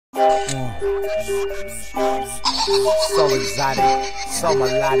So exotic, so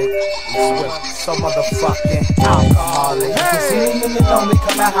melodic, so motherfucking alcoholic. You can see me and you know me,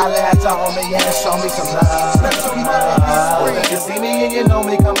 come and holler at your homie, yeah, show me some love. You can see me and you know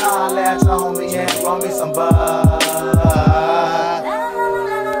me, come and holler at your homie, yeah, roll me some bud.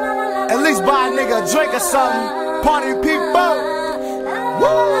 At least buy a nigga a drink or something, party people.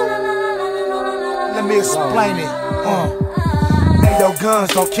 Woo! Let me explain it. Yo, guns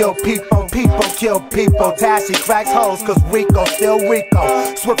don't kill people, people kill people. Tassie cracks hoes, cause Rico still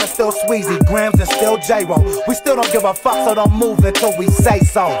Rico. Swift and still Sweezy, Grams and still J-Ro. We still don't give a fuck, so don't move until we say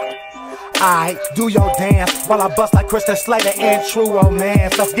so. Alright, do your dance while I bust like Christian Slater and True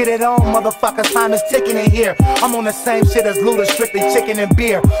Romance. Let's get it on, motherfuckers, time is ticking in here. I'm on the same shit as Luda, strictly chicken and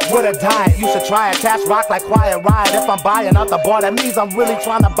beer. With a diet, you should try it. Cash rock like Quiet Riot. If I'm buying out the bar, that means I'm really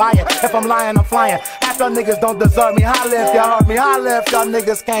trying to buy it. If I'm lying, I'm flying. Half y'all niggas don't deserve me. Holla if y'all hurt me. Holla if y'all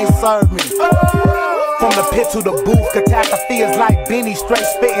niggas can't serve me. From the pit to the booth, catastrophe is like Beanie, straight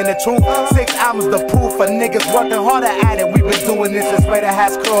spitting the truth. 6 albums the proof for niggas working harder at it. We've been doing this since Raider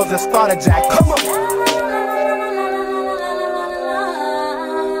has curls and starter jack. Come on.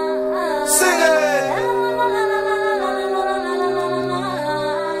 Sing it.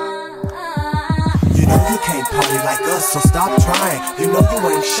 You know you can't party like us, so stop trying. You know you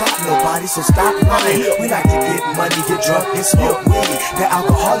ain't shot nobody, so stop lying. We like to get money, get drunk, and smoke weed. The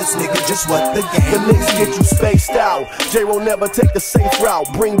alcoholics, nigga, just what the game. The niggas get you spaced out. J-Ro never take the safe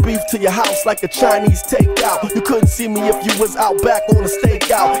route. Bring beef to your house like a Chinese takeout. You couldn't see me if you was out back on a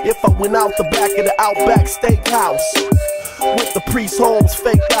stakeout. If I went out the back of the Outback Steakhouse with the priest homes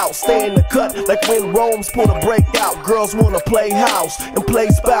fake out, stay in the cut like when Rome's pull a breakout. Girls wanna play house and play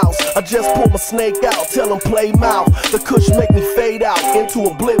spouse. I just pull my snake out, tell them play mouth. The kush make me fade out into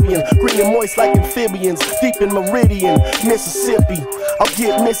oblivion. Green and moist like amphibians, deep in Meridian, Mississippi. I'll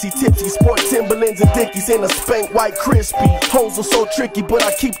get Missy tipsy, sport Timberlands and Dickies in a spank white crispy. Hoes are so tricky, but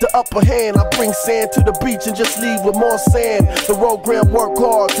I keep the upper hand. I bring sand to the beach and just leave with more sand. The program work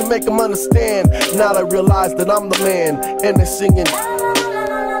hard to make them understand. Now they realize that I'm the man. And they're singing. Sing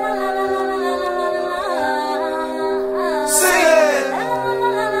it.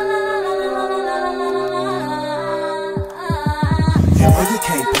 You know you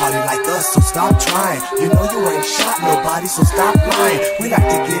can't party like us, so stop trying. You know you ain't shot nobody, so stop lying. We like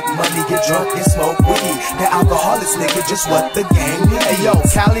to get money, get drunk, and smoke weed. The alcoholics, nigga, just what the gang need. Hey yo,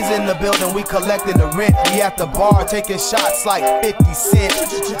 Callie's in the building, we collecting the rent. We at the bar taking shots like 50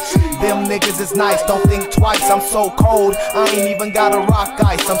 cents. Them niggas is nice, don't think twice. I'm so cold, I ain't even got a rock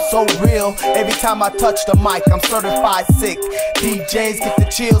ice. I'm so real, every time I touch the mic, I'm certified sick. DJs get the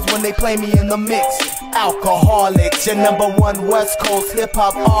chills when they play me in the mix. Alkaholiks, your #1 West Coast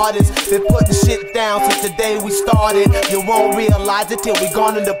hip-hop artist. Been putting shit down since the day we started. You won't realize it till we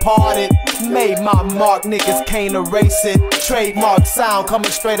gone and departed. Made my mark, niggas can't erase it. Trademark sound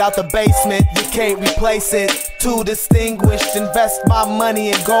coming straight out the basement. You can't replace it. Too distinguished, invest my money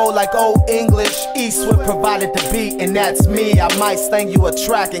in gold like old English. Eastwood provided the beat, and that's me. I might sting you a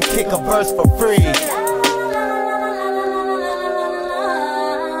track and kick a verse for free.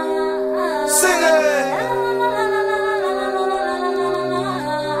 Sing it!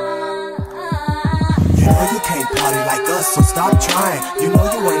 You know you can't party like us, so stop trying. You know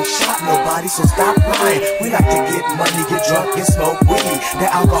you ain't shot nobody, so stop lying. We like to get money, get drunk, and smoke weed. The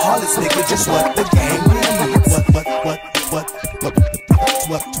alcoholics, nigga, just what the game needs.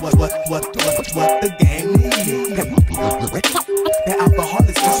 What the game needs. The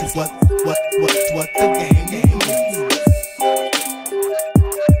alcoholics, this is what the game